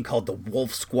this thing called the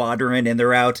Wolf Squadron, and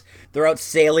they're out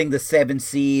sailing the seven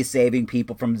seas, saving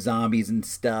people from zombies and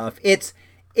stuff. It's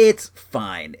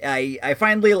fine. I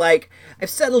finally I've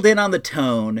settled in on the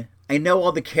tone. I know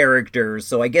all the characters,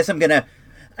 so I guess I'm gonna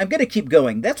keep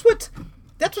going. That's what's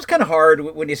kind of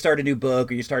hard when you start a new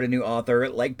book or you start a new author,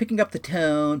 like picking up the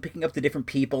tone, picking up the different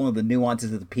people and the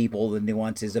nuances of the people, the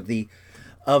nuances of the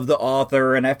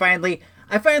author. And I finally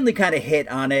kind of hit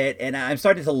on it, and I'm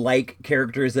starting to like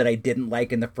characters that I didn't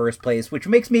like in the first place, which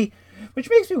makes me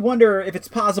wonder if it's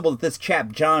possible that this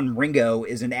chap John Ringo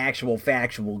is an actual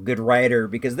factual good writer,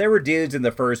 because there were dudes in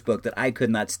the first book that I could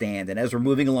not stand, and as we're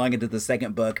moving along into the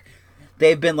second book,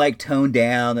 they've been toned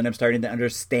down, and I'm starting to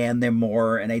understand them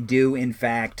more, and I do in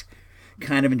fact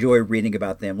kind of enjoy reading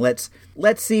about them. Let's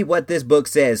see what this book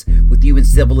says. With human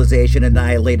civilization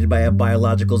annihilated by a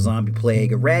biological zombie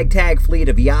plague, a ragtag fleet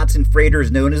of yachts and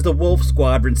freighters known as the Wolf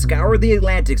Squadron scour the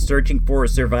Atlantic searching for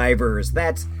survivors.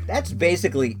 That's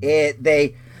basically it.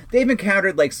 They've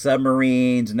encountered like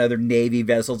submarines and other Navy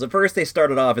vessels. At first, they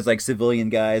started off as like civilian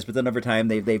guys, but then over time,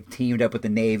 they've teamed up with the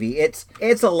Navy. It's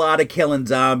a lot of killing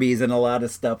zombies and a lot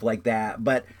of stuff like that.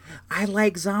 But I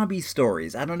like zombie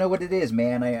stories. I don't know what it is,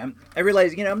 man. I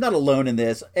realize, I'm not alone in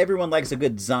this. Everyone likes a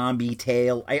good zombie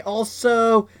tale. I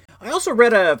also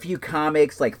read a few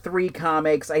comics, like 3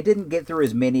 comics. I didn't get through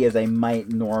as many as I might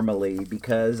normally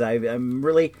because I'm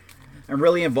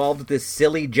really involved with this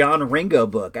silly John Ringo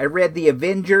book. I read The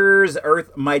Avengers,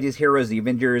 Earth Mightiest Heroes, The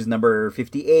Avengers number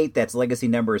 58. That's Legacy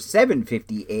number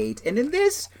 758. And in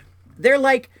this, they're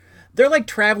like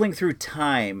traveling through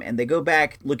time, and they go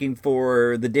back looking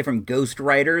for the different Ghost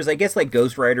Riders. I guess like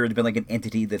Ghost Rider has been like an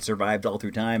entity that survived all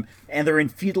through time, and they're in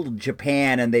feudal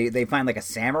Japan, and they find like a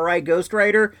samurai Ghost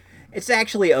Rider. It's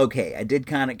actually okay. I did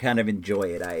kind of enjoy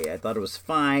it. I thought it was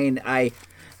fine. I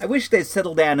wish they'd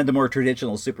settle down into more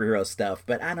traditional superhero stuff,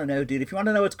 but I don't know, dude. If you want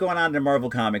to know what's going on in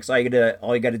Marvel Comics, all you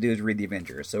got to do is read The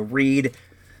Avengers. So read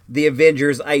The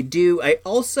Avengers. I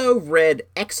also read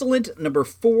Excellent number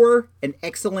 4 and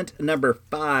Excellent number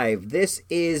 5. This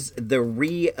is the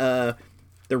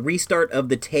restart of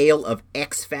the tale of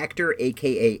X Factor,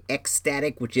 aka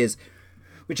X-Static, which is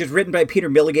written by Peter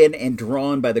Milligan and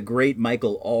drawn by the great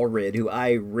Michael Allred, who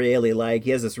I really like.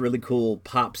 He has this really cool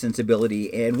pop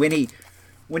sensibility, and when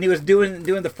he was doing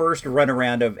the first run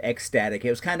around of X-Static, it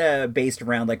was kind of based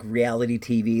around like reality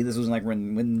TV. This was like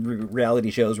when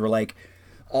reality shows were like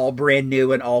all brand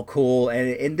new and all cool. And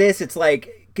in this, it's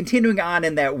like continuing on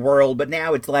in that world, but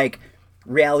now it's like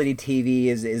reality TV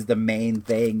is the main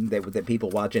thing that people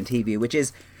watch on TV, which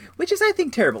is I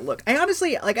think terrible. Look, I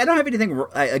honestly I don't have anything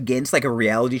against like a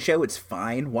reality show. It's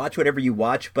fine. Watch whatever you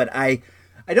watch, but I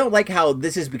don't like how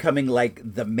this is becoming like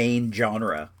the main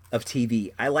genre of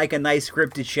TV. I like a nice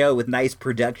scripted show with nice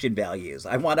production values.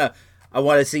 I want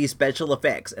to see special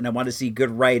effects, and I want to see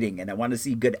good writing, and I want to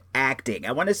see good acting.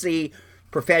 I want to see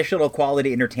professional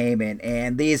quality entertainment.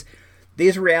 And these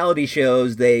reality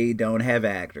shows, they don't have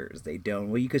actors. They don't.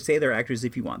 Well, you could say they're actors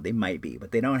if you want. They might be,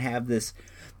 but they don't have this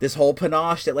whole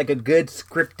panache that like a good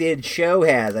scripted show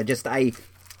has.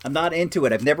 I'm not into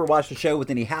it. I've never watched a show with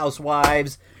any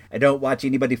housewives. I don't watch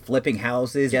anybody flipping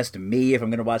houses. Just me. If I'm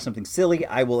going to watch something silly,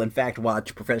 I will in fact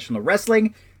watch professional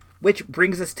wrestling, which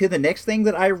brings us to the next thing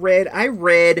that I read. I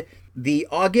read the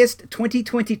August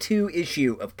 2022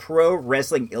 issue of Pro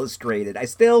Wrestling Illustrated. I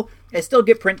still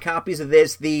get print copies of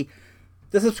this. The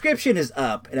subscription is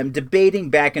up, and I'm debating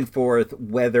back and forth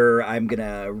whether I'm going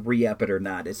to re-up it or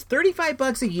not. It's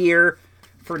 $35 a year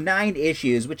for 9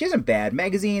 issues, which isn't bad.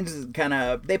 Magazines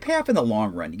they pay off in the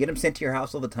long run. You get them sent to your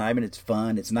house all the time, and it's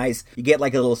fun. It's nice. You get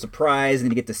like a little surprise,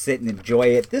 and you get to sit and enjoy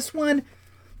it. This one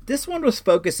was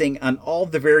focusing on all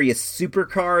the various super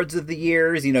cards of the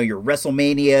years. Your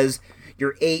WrestleManias,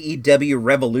 your AEW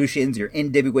Revolutions, your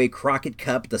NWA Crockett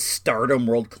Cup, the Stardom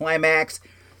World Climax,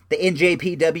 the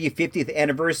NJPW 50th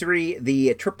Anniversary,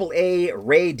 the AAA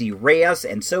Rey de Reyes,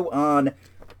 and so on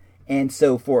and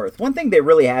so forth. One thing they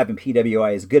really have in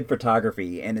PWI is good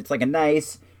photography, and it's like a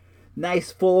nice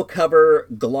full cover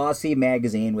glossy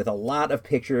magazine with a lot of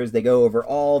pictures. They go over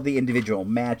all the individual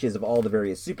matches of all the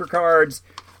various supercards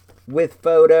with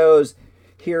photos.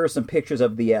 Here are some pictures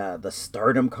of the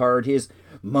Stardom card. Here's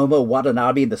Momo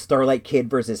Watanabe and the Starlight Kid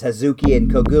versus Hazuki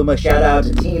and Koguma. Shout out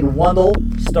to Teen Wundle,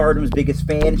 Stardom's biggest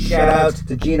fan. Shout out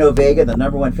to Gino Vega, the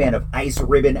 #1 fan of Ice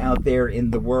Ribbon out there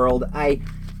in the world. I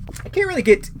can't really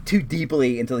get too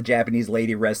deeply into the Japanese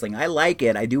lady wrestling. I like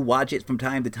it. I do watch it from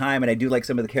time to time, and I do like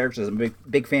some of the characters. I'm a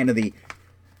big fan of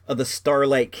the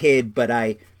Starlight Kid, but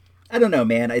I don't know,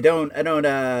 man. I don't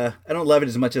love it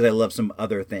as much as I love some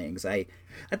other things. I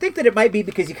think that it might be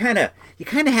because you kind of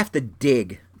have to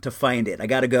dig to find it. I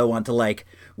got to go onto like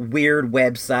weird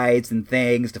websites and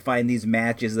things to find these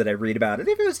matches that I read about. And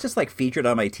if it was just like featured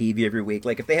on my TV every week,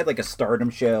 like if they had like a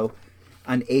Stardom show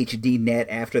on HD Net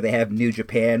after they have New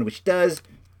Japan, which does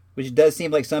seem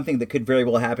like something that could very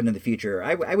well happen in the future,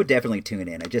 I would definitely tune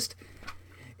in.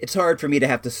 It's hard for me to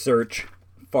have to search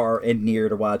far and near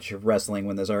to watch wrestling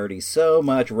when there's already so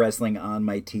much wrestling on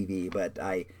my TV, but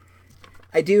I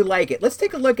do like it. Let's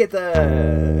take a look at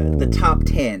the top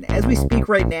 10. As we speak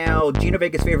right now, Gino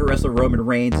Vega's favorite wrestler, Roman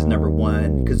Reigns, is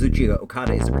 #1. Kazuchika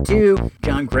Okada is #2.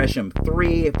 John Gresham,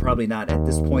 3. Probably not at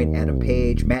this point. Adam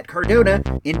Page. Matt Cardona,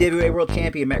 NWA World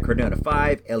Champion Matt Cardona,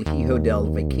 5. El Hijo del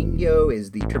Vikingo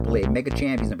is the AAA Mega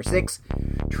Champ. He's #6.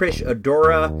 Trish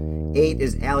Adora. 8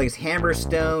 is Alex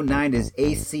Hammerstone. 9 is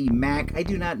AC Mack. I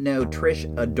do not know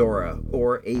Trish Adora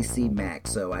or AC Mack,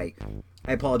 so I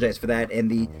apologize for that. And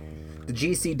the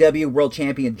GCW World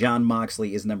Champion Jon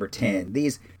Moxley is number 10.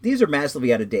 These are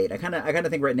massively out of date. I kind of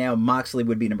think right now Moxley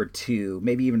would be number 2,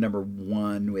 maybe even number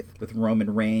 1 with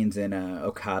Roman Reigns and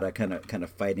Okada kind of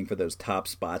fighting for those top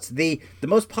spots. The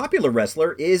most popular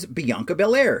wrestler is Bianca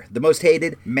Belair. The most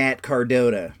hated, Matt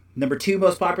Cardona. Number 2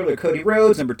 most popular, Cody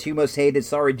Rhodes. Number 2 most hated,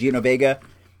 Gino Vega.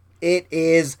 It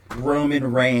is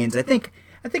Roman Reigns. I think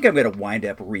I'm going to wind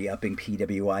up re-upping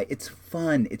PWI. It's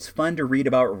fun. It's fun to read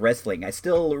about wrestling. I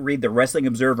still read the Wrestling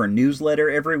Observer newsletter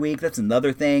every week. That's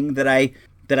another thing that I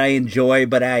enjoy,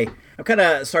 but I'm kind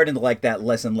of starting to like that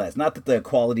less and less. Not that the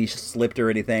quality slipped or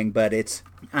anything, but it's,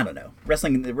 I don't know.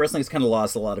 Wrestling's kind of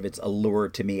lost a lot of its allure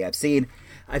to me. I've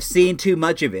seen too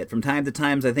much of it. From time to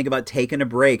time, I think about taking a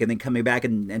break and then coming back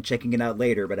and checking it out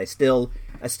later. But I still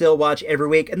watch every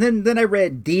week. And then I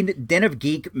read Den of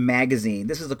Geek magazine.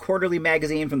 This is a quarterly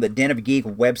magazine from the Den of Geek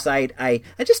website. I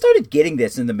just started getting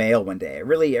this in the mail one day. I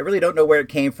really don't know where it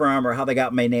came from or how they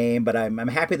got my name, but I'm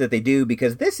happy that they do,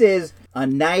 because this is a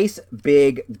nice,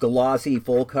 big, glossy,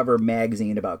 full cover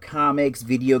magazine about comics,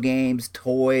 video games,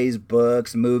 toys,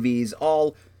 books, movies,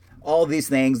 all these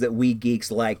things that we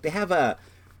geeks like. They have a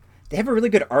really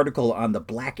good article on the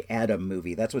Black Adam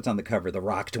movie. That's what's on the cover. The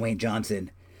Rock, Dwayne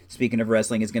Johnson, speaking of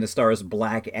wrestling, is going to star as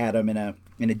Black Adam in a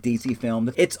DC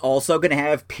film. It's also going to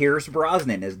have Pierce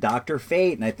Brosnan as Dr.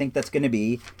 Fate, and I think that's going to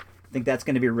be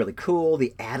really cool.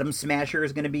 The Atom Smasher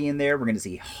is going to be in there. We're going to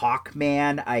see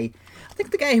Hawkman. I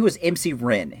think the guy who was MC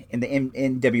Ren in the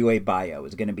NWA bio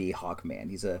is going to be Hawkman.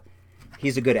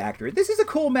 He's a good actor. This is a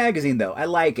cool magazine, though. I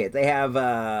like it. They have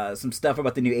some stuff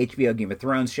about the new HBO Game of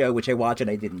Thrones show, which I watch and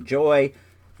I did enjoy.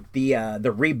 The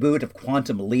reboot of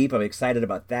Quantum Leap, I'm excited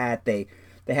about that. They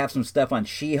have some stuff on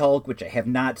She-Hulk, which I have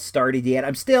not started yet.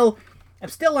 I'm still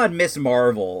on Miss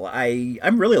Marvel.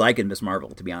 I'm really liking Miss Marvel,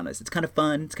 to be honest. It's kind of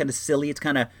fun. It's kind of silly. It's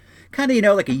kind of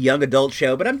like a young adult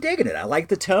show, but I'm digging it. I like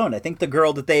the tone. I think the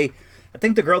girl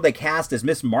they cast as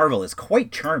Miss Marvel is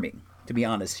quite charming, to be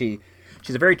honest.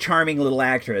 She's a very charming little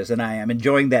actress, and I am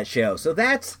enjoying that show. So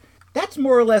that's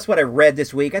more or less what I read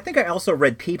this week. I think I also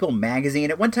read People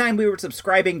magazine. At one time, we were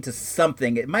subscribing to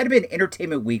something. It might have been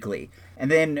Entertainment Weekly. And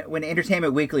then when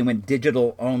Entertainment Weekly went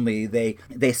digital only,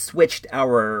 they switched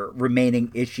our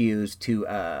remaining issues to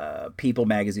People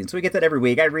magazine. So we get that every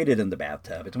week. I read it in the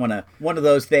bathtub. It's one of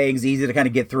those things, easy to kind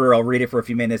of get through. I'll read it for a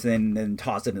few minutes and then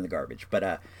toss it in the garbage.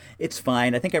 But it's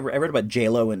fine. I think I read about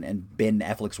J-Lo and Ben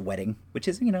Affleck's wedding, which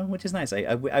is nice.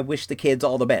 I wish the kids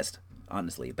all the best,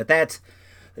 honestly. But that's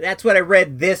what I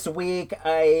read this week.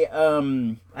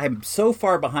 I'm so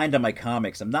far behind on my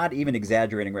comics. I'm not even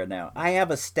exaggerating right now. I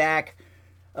have a stack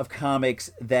of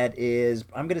comics that is,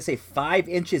 I'm going to say, 5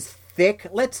 inches thick.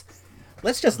 Let's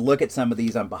just look at some of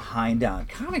these I'm behind on.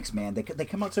 Comics, man, they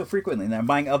come out so frequently, and I'm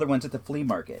buying other ones at the flea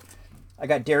market. I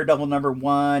got Daredevil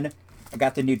 #1. I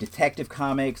got the new Detective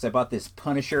Comics. I bought this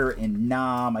Punisher in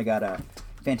Nam. I got a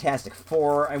Fantastic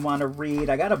Four I want to read.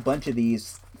 I got a bunch of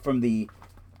these from the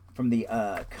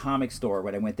comic store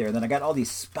when I went there. And then I got all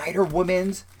these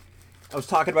Spider-Womans I was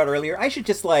talking about earlier. I should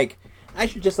just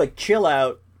chill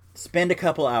out, spend a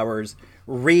couple hours,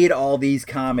 read all these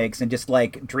comics, and just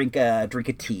drink a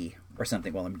tea or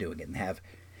something while I'm doing it, and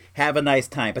have a nice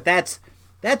time. But that's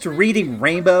Reading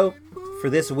Rainbow for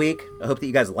this week. I hope that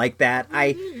you guys like that.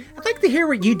 I'd like to hear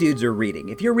what you dudes are reading.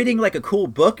 If you're reading a cool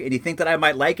book and you think that I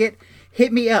might like it,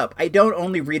 hit me up. I don't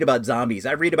only read about zombies.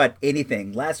 I read about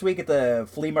anything. Last week at the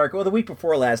flea market, the week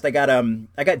before last, I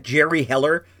got Jerry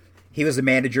Heller. He was the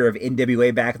manager of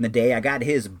NWA back in the day. I got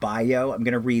his bio. I'm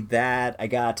gonna read that. I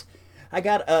got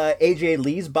AJ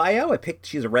Lee's bio.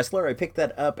 She's a wrestler. I picked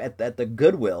that up at the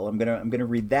Goodwill. I'm gonna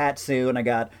read that soon. I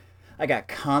got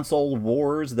Console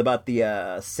Wars, about the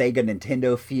Sega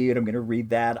Nintendo feud. I'm gonna read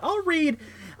that. I'll read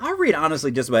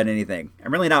honestly just about anything.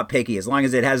 I'm really not picky. As long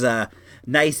as it has a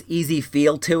nice, easy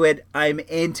feel to it, I'm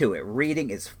into it. Reading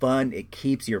is fun. It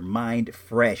keeps your mind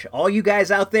fresh. All you guys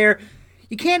out there,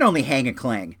 you can't only hang and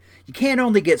clang. You can't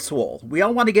only get swole. We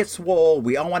all want to get swole.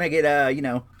 We all want to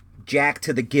get, jacked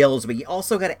to the gills, but you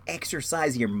also got to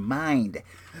exercise your mind.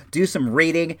 Do some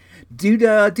reading. Do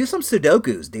some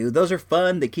Sudokus, dude. Those are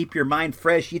fun. They keep your mind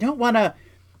fresh. You don't want to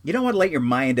let your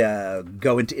mind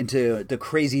go into the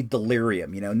crazy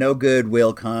delirium. No good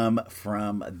will come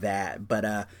from that. But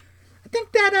I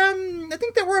think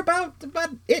that we're about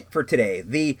it for today.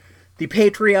 The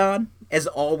Patreon, as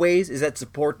always, is at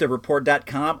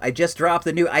supportthereport.com. I just dropped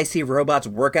the new IC Robots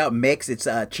workout mix. It's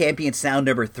Champion Sound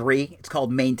number 3. It's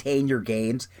called Maintain Your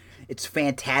Gains. It's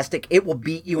fantastic. It will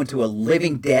beat you into a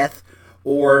living death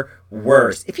or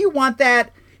worse. If you want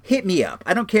that, hit me up.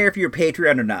 I don't care if you're a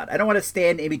Patreon or not. I don't want to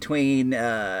stand in between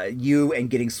you and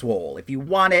getting swole. If you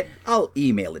want it, I'll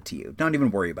email it to you. Don't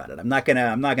even worry about it. I'm not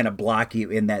gonna block you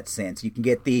in that sense. You can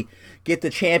get the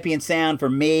champion sound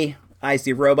from me.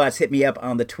 IC Robots. Hit me up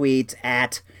on the tweets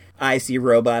at IC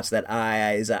Robots. That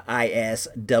I is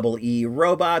ISEE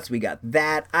Robots. We got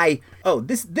that.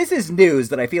 This is news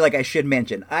that I feel like I should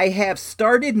mention. I have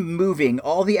started moving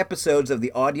all the episodes of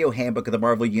the audio handbook of the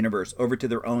Marvel Universe over to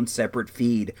their own separate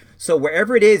feed. So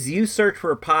wherever it is you search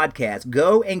for a podcast,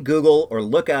 go and Google or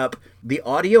look up the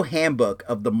audio handbook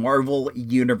of the Marvel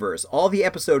Universe. All the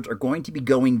episodes are going to be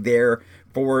going there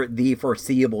for the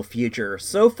foreseeable future.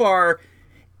 So far,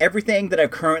 everything that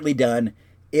I've currently done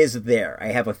is there. I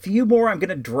have a few more I'm going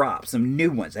to drop, some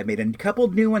new ones. I made a couple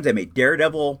new ones. I made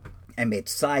Daredevil, I made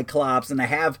Cyclops, and I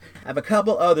have a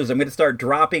couple others I'm going to start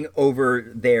dropping over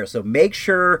there. So make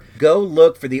sure, go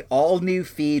look for the all-new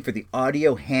feed for the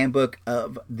audio handbook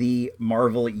of the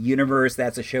Marvel Universe.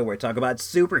 That's a show where I talk about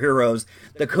superheroes,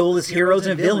 the coolest heroes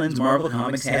and villains Marvel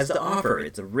Comics has to offer.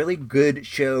 It's a really good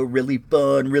show, really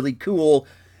fun, really cool.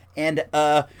 And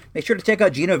make sure to check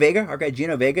out Gino Vega, our guy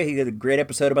Gino Vega. He did a great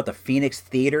episode about the Phoenix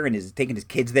Theater and is taking his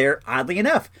kids there. Oddly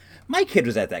enough, my kid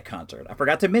was at that concert. I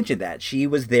forgot to mention that. She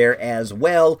was there as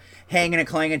well, hanging and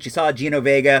clanging. She saw Gino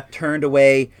Vega, turned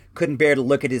away, couldn't bear to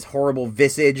look at his horrible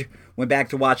visage, went back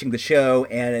to watching the show,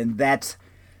 and that's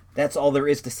all there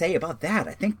is to say about that.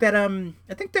 I think that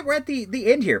we're at the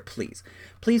end here. Please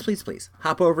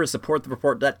hop over to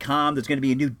supportthereport.com. There's going to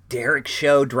be a new Derek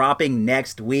show dropping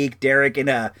next week. Derek,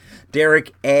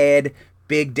 Ed,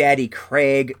 Big Daddy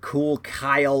Craig, Cool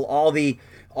Kyle, all the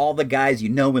guys you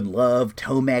know and love,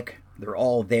 Tomek, they're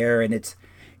all there, and it's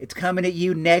coming at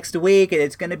you next week, and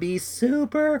it's going to be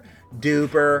super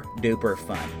duper duper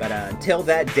fun. But until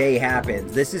that day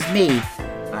happens, this is me,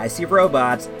 IC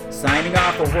Robots, signing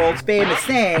off for world's famous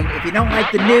saying, if you don't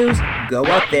like the news, go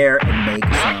up there and make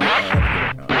some of your own.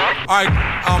 All right,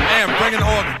 and bring an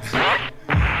organ.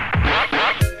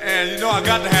 And you know I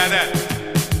got to have that.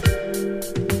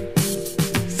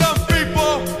 Some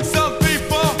people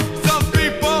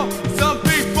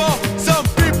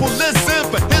listen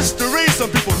for history. Some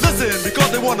people listen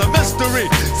because they want a mystery.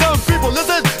 Some people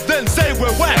listen, then say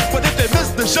we're whack. But if they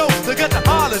miss the show, they get the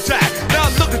heart attack. Now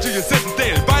look at you sitting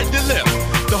there and biting your lip.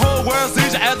 The whole world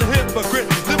sees you as a hypocrite.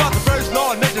 Live out the first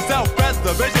law and make yourself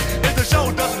preservation. If the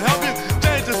show doesn't help you,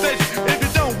 change the station. If you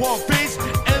don't want peace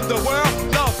in the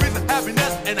world, love, peace, and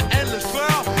happiness in an endless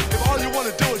world. If all you want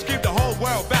to do is keep the whole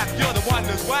world back, you're the one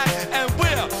that's whack. And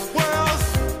we're world's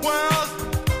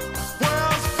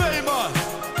famous.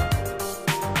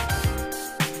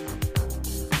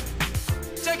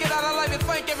 Check it out, I'd like to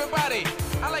thank everybody.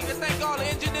 I'd like to thank all the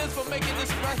engineers for making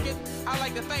this record. I'd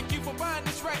like to thank you for buying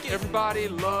this record. Everybody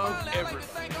love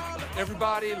everybody.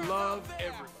 Everybody love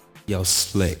everybody. Yo,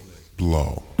 Slick,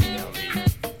 blow.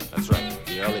 That's right,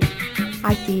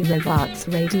 IC Robots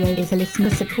Radio is a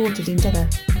listener-supported endeavor.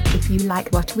 If you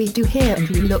like what we do here and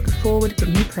you look forward to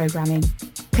new programming,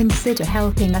 consider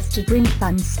helping us to bring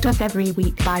fun stuff every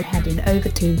week by heading over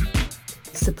to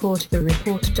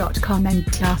supportthereport.com and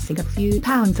tossing a few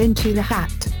pounds into the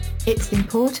hat. It's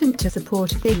important to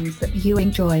support things that you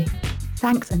enjoy.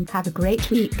 Thanks and have a great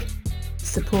week.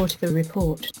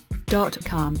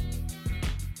 supportthereport.com.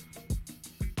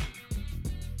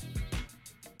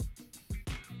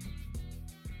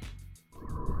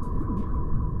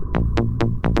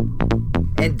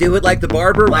 And do it like the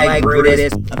barber, like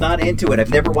Brutus. I'm not into it. I've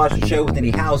never watched a show with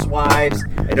any housewives.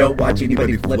 I don't watch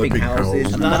anybody flipping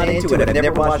houses. I'm not into it. I've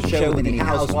never watched a show with any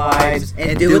housewives.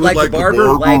 And do it like the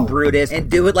barber, like Brutus.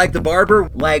 And do it like the barber,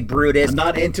 like Brutus. I'm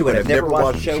not into it. I've never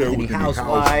watched a show with any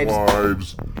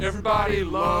housewives. Everybody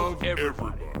love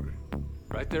everybody.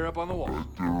 Right there up on the wall.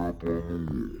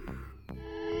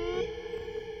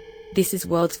 This is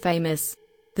world famous.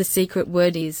 The secret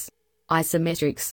word is isometrics.